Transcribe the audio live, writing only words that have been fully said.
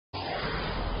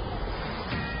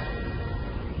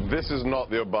This is not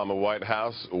the Obama White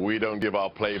House. We don't give our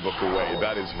playbook away.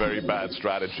 That is very bad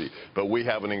strategy. But we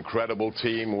have an incredible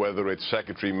team, whether it's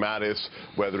Secretary Mattis,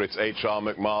 whether it's H.R.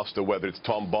 McMaster, whether it's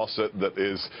Tom Bossett that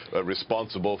is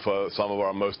responsible for some of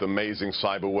our most amazing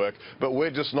cyber work. But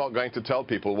we're just not going to tell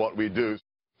people what we do.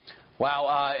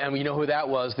 Wow, and we know who that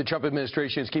was. The Trump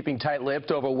administration is keeping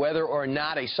tight-lipped over whether or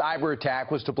not a cyber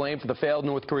attack was to blame for the failed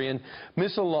North Korean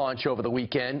missile launch over the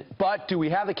weekend. But do we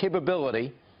have the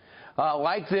capability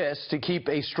like this to keep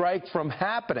a strike from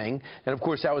happening? And, of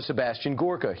course, that was Sebastian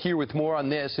Gorka. Here with more on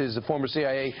this is the former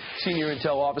CIA senior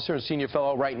intel officer and senior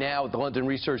fellow right now at the London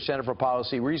Research Center for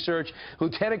Policy Research,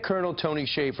 Lieutenant Colonel Tony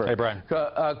Shaffer. Hey, Brian.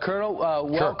 Colonel,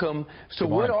 welcome. So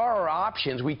what are our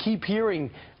options? We keep hearing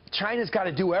China's got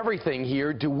to do everything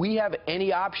here. Do we have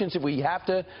any options if we have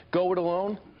to go it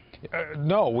alone?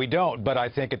 No, we don't, but I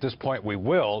think at this point we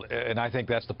will, and I think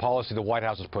that's the policy the White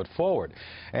House has put forward.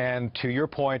 And to your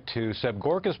point, to Seb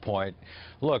Gorka's point,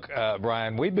 look,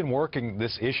 Brian, we've been working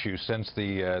this issue since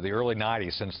the early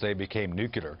 90s, since they became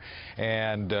nuclear,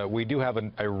 and we do have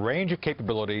a range of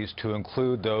capabilities to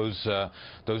include those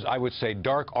I would say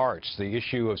dark arts, the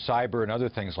issue of cyber and other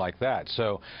things like that.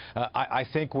 So I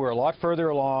think we're a lot further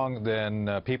along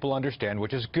than people understand,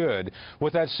 which is good.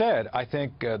 With that said, I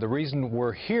think the reason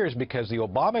we're here is because the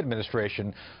Obama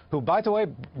administration, who, by the way,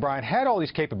 Brian, had all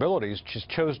these capabilities, just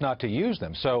chose not to use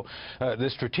them. So the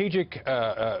strategic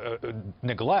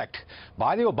neglect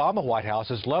by the Obama White House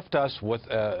has left us with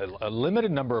a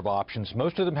limited number of options.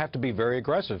 Most of them have to be very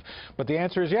aggressive. But the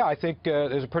answer is, yeah, I think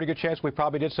there's a pretty good chance we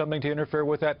probably did something to interfere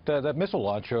with that missile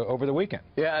launch over the weekend.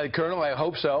 Yeah, Colonel, I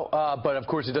hope so. But, of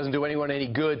course, it doesn't do anyone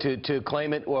any good to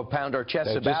claim it or pound our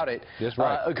chests about it. That's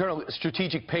right. Colonel,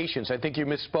 strategic patience. I think you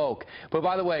misspoke. But,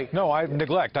 by the way... No, I meant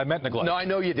neglect. No, I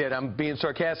know you did. I'm being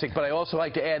sarcastic. But I also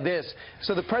like to add this.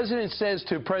 So the president says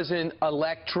to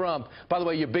President-elect Trump, by the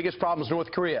way, your biggest problem is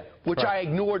North Korea, which I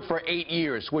ignored for 8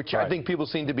 years, which I think people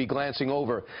seem to be glancing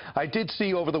over. I did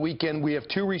see over the weekend we have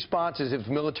two responses if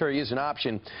military is an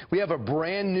option. We have a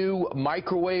brand new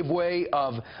microwave way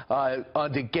of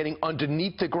getting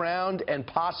underneath the ground and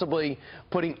possibly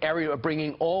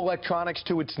bringing all electronics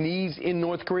to its knees in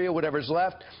North Korea, whatever's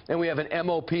left. And we have an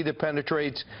MOP that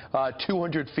penetrates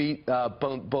 200 feet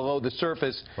below the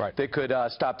surface that could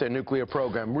stop their nuclear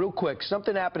program. Real quick,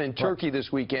 something happened in Turkey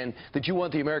this weekend that you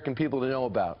want the American people to know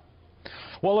about.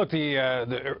 Well, look,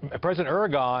 President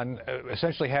Erdogan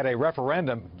essentially had a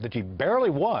referendum that he barely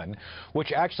won,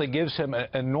 which actually gives him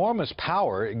enormous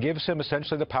power. It gives him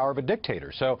essentially the power of a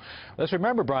dictator. So let's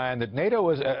remember, Brian,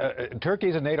 that Turkey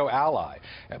is a NATO ally,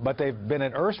 but they've been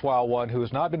an erstwhile one who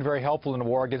has not been very helpful in the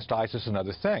war against ISIS and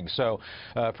other things. So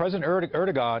President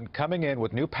Erdogan coming in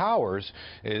with new powers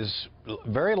is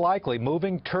very likely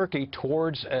moving Turkey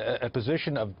towards a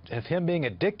position of him being a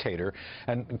dictator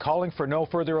and calling for no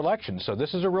further elections. So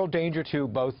this is a real danger to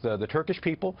both the Turkish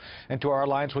people and to our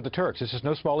alliance with the Turks. This is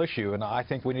no small issue, and I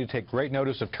think we need to take great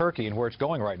notice of Turkey and where it's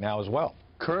going right now as well.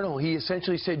 Colonel, he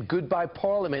essentially said, goodbye,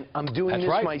 Parliament. I'm doing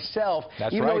this myself.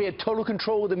 That's Even though he had total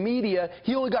control of the media,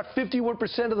 he only got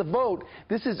 51% of the vote.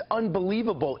 This is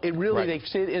unbelievable. It really, they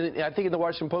said, I think in the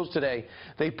Washington Post today,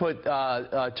 they put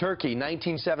Turkey,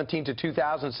 1917 to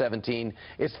 2017,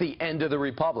 it's the end of the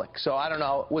republic. So I don't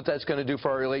know what that's going to do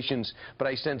for our relations, but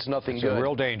I sense nothing good. It's a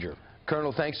real danger.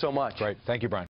 Colonel, thanks so much. Right. Thank you, Brian.